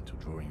put into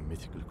drawing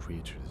mythical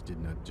creatures did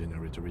not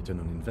generate a return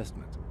on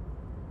investment.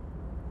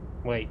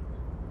 Wait,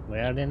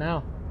 where are they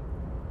now?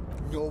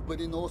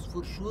 Nobody knows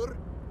for sure,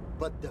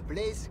 but the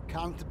place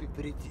can't be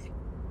pretty.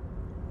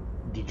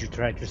 Did you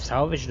try to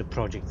salvage the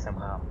project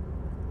somehow?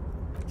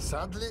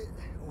 Sadly,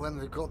 when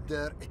we got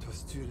there, it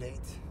was too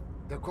late.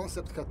 The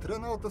concept had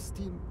run out of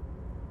steam.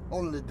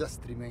 Only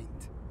dust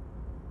remained.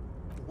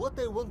 What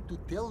I want to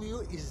tell you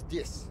is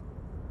this.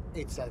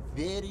 It's a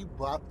very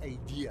bad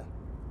idea.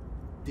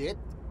 Dead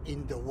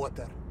in the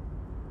water.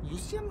 You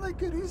seem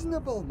like a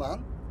reasonable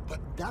man, but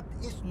that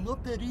is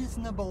not a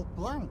reasonable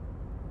plan.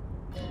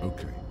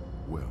 Okay,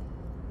 well,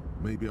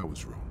 maybe I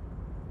was wrong.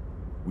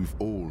 We've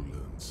all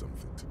learned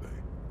something today.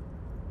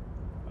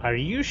 Are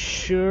you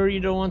sure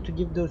you don't want to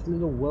give those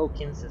little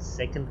Welkins a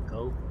second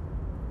go?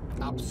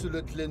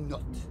 Absolutely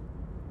not.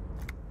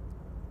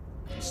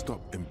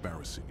 Stop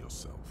embarrassing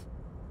yourself.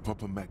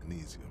 Pop a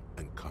magnesium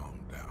and calm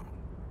down.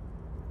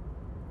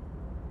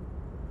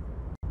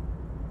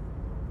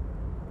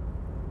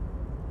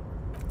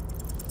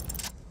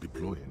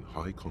 Deploying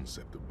high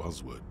concept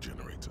buzzword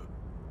generator.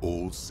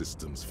 All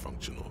systems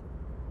functional.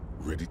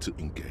 Ready to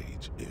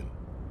engage in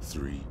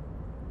 3,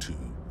 2,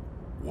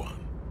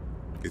 1.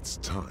 It's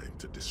time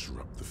to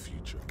disrupt the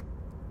future.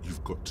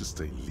 You've got to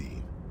stay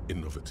lean,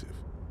 innovative,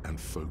 and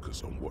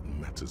focus on what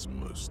matters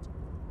most.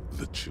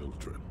 The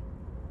children.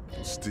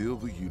 Steal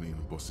the Union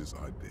boss's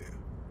idea,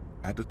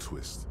 add a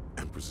twist,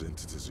 and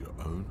present it as your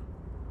own.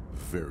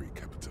 Very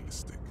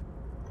capitalistic.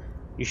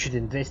 You should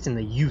invest in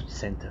a youth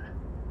center.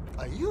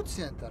 A youth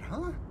center,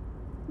 huh?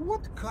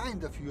 What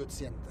kind of youth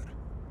center?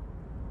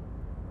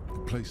 A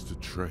place to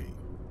train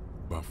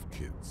buff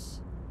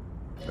kids.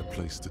 A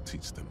place to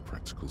teach them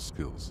practical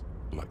skills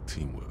like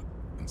teamwork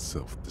and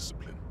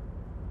self-discipline.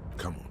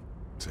 Come on,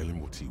 tell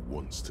him what he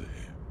wants to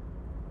hear.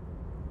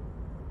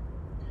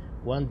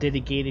 One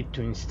dedicated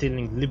to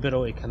instilling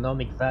liberal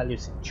economic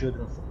values in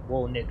children from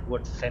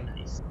low-net-worth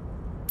families.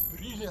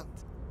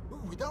 Brilliant!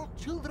 Without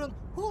children,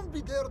 who'll be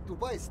there to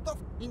buy stuff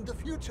in the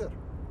future?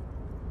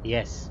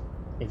 Yes.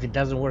 If it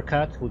doesn't work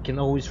out, we can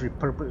always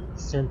repurpose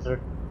the center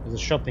as a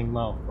shopping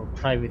mall or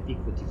private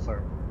equity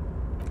firm.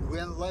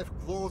 When life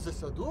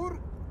closes a door,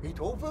 it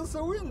opens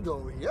a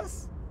window,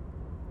 yes?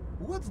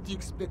 What's the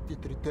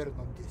expected return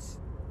on this?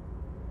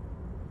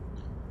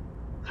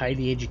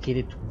 Highly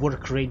educated,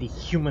 work-ready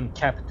human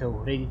capital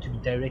ready to be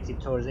directed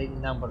towards any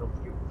number of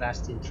your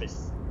vast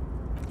interests.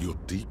 You're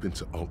deep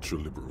into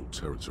ultra-liberal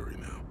territory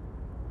now.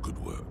 Good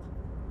work.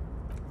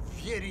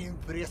 Very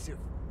impressive.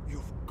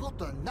 You've got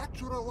a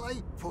natural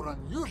eye for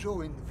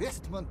unusual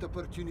investment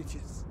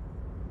opportunities.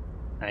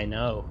 I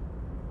know.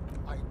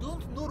 I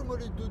don't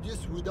normally do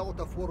this without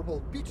a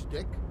formal pitch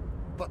deck,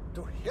 but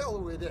to hell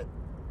with it.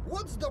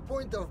 What's the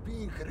point of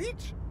being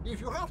rich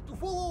if you have to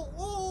follow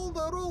all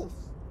the rules?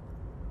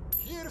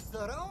 Here's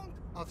the round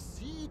of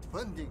seed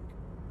funding.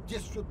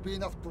 This should be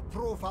enough to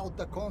prove out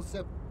the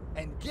concept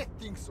and get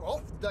things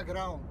off the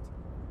ground.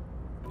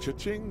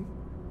 Cha-ching!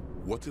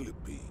 What'll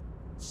it be?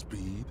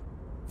 Speed?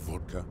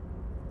 Vodka?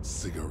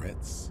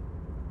 Cigarettes?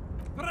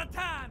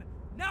 Bratan,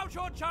 now's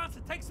your chance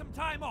to take some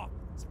time off.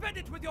 Spend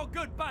it with your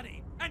good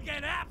buddy, and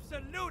get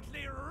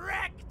absolutely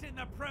wrecked in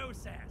the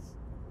process.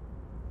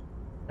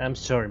 I'm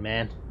sorry,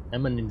 man.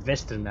 I'm an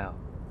investor now.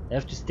 I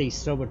have to stay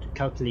sober to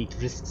calculate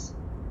risks.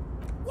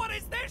 What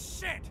is this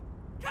shit?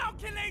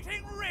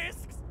 Calculating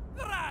risks?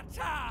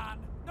 Bratan!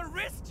 The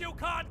risks you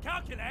can't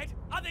calculate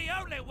are the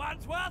only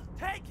ones worth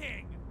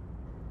taking!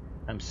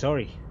 I'm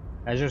sorry.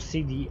 I just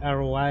see the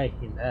ROI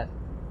in that.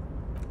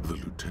 The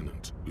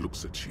lieutenant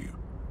looks at you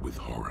with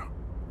horror.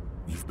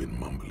 You've been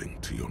mumbling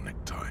to your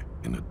necktie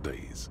in a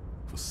daze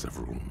for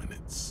several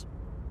minutes.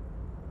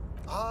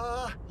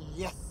 Ah,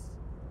 yes.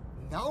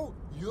 Now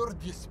you're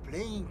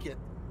displaying it.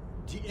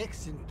 The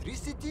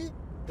eccentricity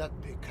that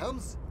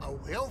becomes a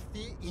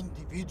wealthy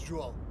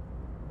individual.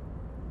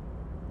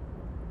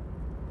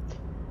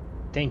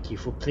 Thank you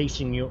for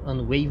placing your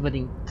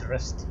unwavering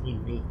trust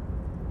in me.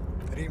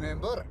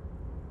 Remember,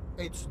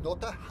 it's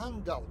not a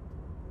handout.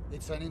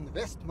 It's an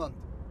investment,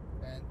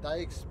 and I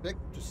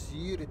expect to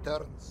see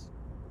returns.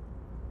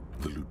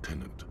 The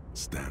lieutenant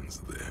stands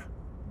there,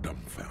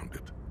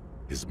 dumbfounded.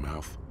 His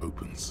mouth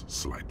opens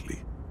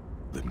slightly,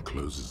 then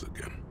closes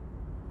again.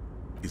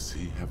 Is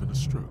he having a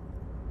stroke?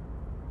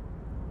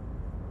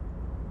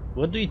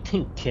 What do you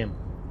think, Kim?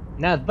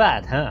 Not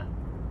bad, huh?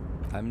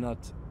 I'm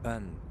not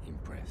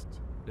unimpressed.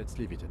 Let's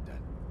leave it at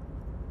that.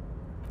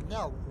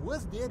 Now,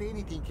 was there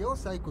anything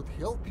else I could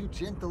help you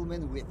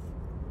gentlemen with?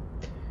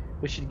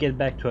 We should get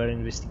back to our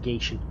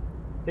investigation.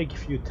 Thank you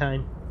for your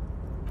time.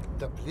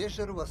 The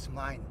pleasure was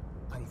mine.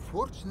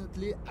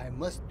 Unfortunately, I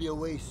must be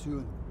away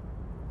soon.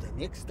 The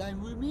next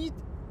time we meet,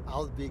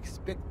 I'll be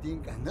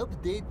expecting an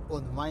update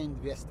on my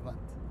investment.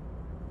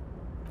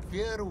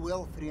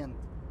 Farewell, friend,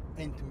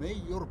 and may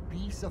your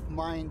peace of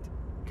mind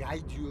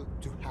guide you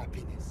to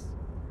happiness.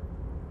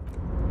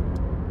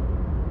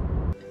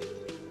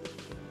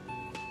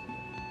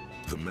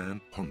 The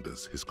man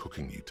ponders his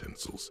cooking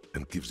utensils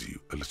and gives you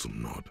a little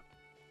nod,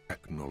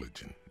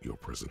 acknowledging your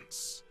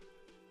presence.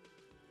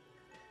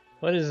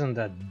 What isn't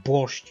that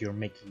borscht you're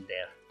making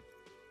there?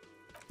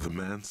 The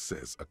man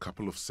says a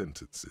couple of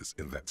sentences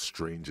in that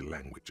strange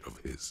language of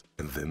his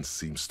and then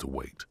seems to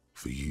wait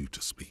for you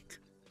to speak.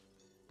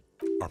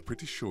 I'm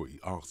pretty sure he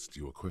asked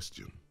you a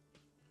question.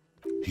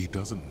 He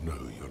doesn't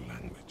know your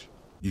language.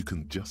 You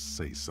can just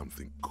say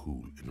something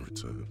cool in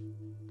return.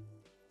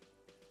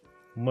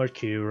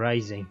 Mercury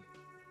rising.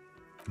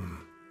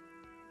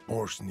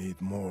 Borscht need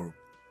more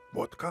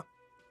vodka?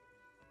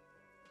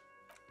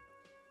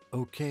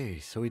 Okay,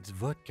 so it's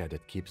vodka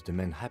that keeps the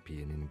men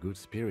happy and in good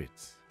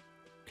spirits.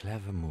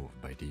 Clever move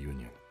by the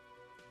Union.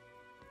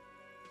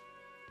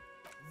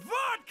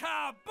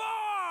 Vodka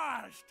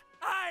borscht!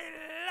 I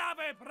love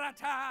it,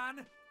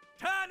 Bratan!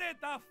 Turn it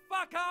the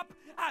fuck up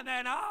and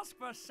then ask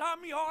for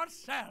some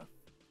yourself.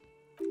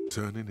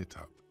 Turning it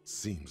up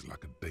seems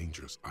like a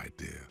dangerous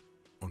idea,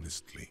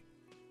 honestly.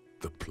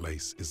 The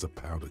place is a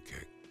powder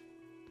keg.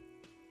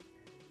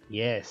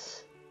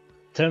 Yes.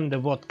 Turn the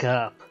vodka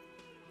up.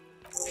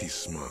 He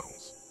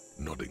smiles,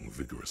 nodding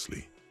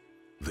vigorously,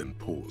 then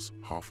pours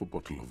half a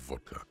bottle of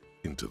vodka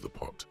into the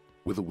pot.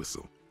 With a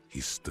whistle,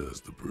 he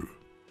stirs the brew.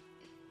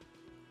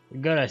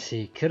 Gotta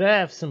see, could I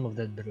have some of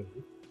that brew?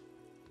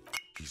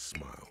 He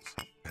smiles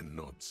and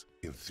nods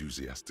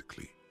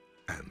enthusiastically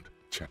and,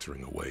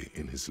 chattering away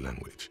in his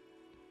language,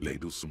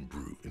 ladles some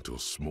brew into a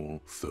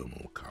small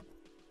thermal cup,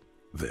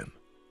 then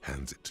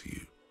hands it to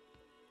you.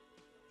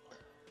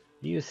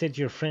 You said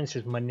you're friends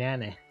with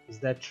Manana, is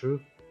that true?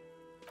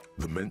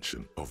 The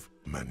mention of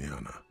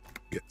mañana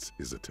gets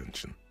his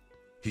attention.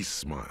 He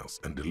smiles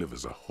and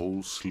delivers a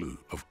whole slew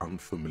of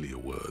unfamiliar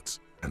words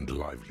and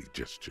lively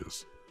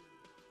gestures.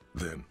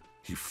 Then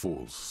he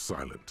falls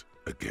silent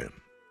again.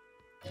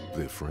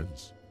 They're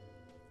friends.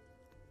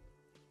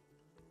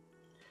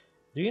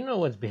 Do you know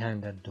what's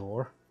behind that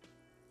door?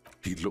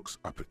 He looks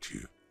up at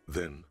you,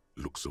 then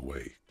looks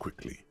away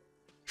quickly,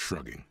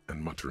 shrugging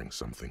and muttering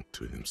something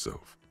to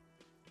himself.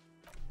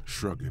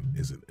 Shrugging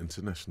is an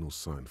international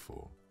sign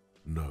for,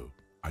 no,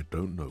 I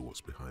don't know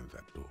what's behind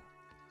that door.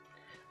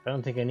 I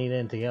don't think I need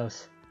anything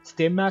else.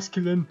 Stay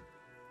masculine.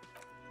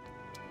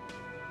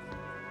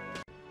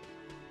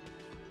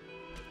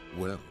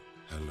 Well,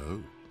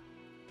 hello.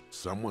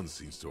 Someone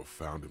seems to have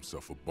found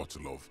himself a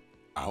bottle of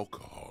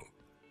alcohol.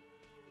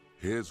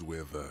 Here's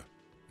where the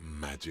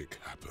magic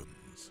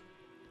happens.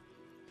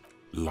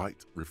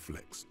 Light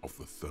reflects off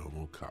the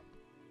thermal cup.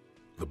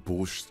 The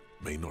borscht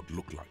may not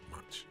look like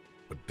much,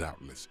 but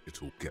doubtless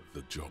it'll get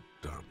the job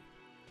done.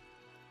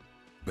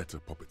 Better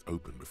pop it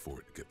open before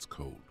it gets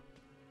cold.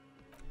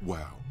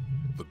 Wow,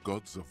 the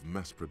gods of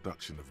mass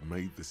production have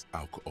made this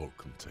alcohol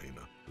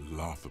container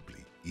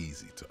laughably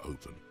easy to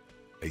open.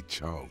 A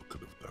child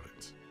could have done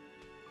it.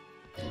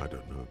 I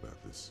don't know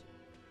about this.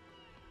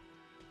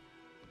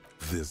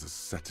 There's a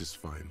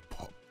satisfying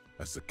pop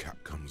as the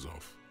cap comes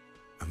off,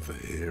 and the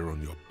hair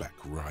on your back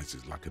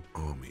rises like an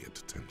army at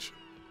attention.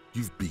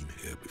 You've been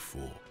here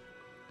before.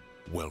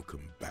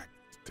 Welcome back,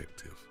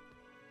 detective.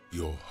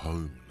 You're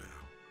home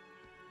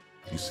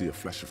now. You see a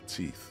flash of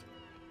teeth,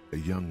 a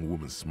young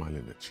woman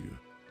smiling at you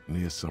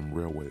near some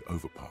railway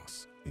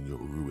overpass in your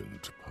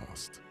ruined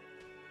past.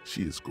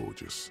 She is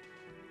gorgeous,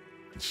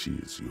 and she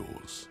is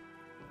yours.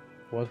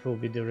 What will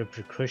be the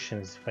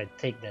repercussions if I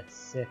take that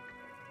sip?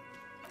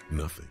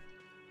 Nothing.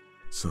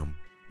 Some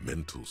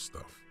mental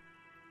stuff.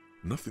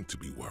 Nothing to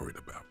be worried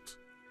about.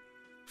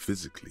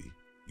 Physically,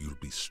 you'll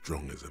be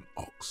strong as an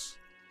ox.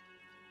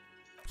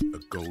 A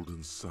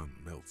golden sun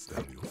melts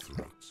down your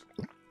throat.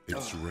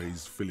 Its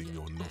rays filling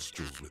your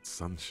nostrils with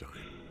sunshine.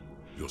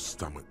 Your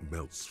stomach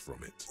melts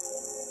from it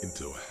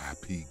into a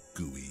happy,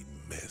 gooey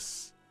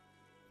mess.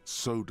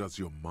 So does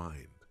your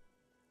mind.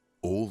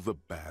 All the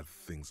bad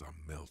things are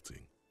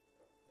melting.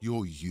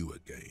 You're you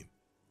again.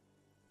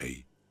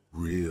 A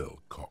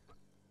real cop.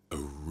 A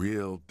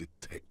real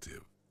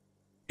detective.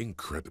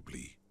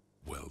 Incredibly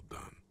well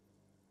done.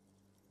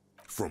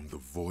 From the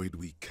void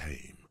we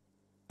came,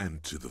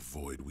 and to the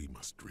void we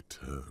must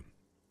return.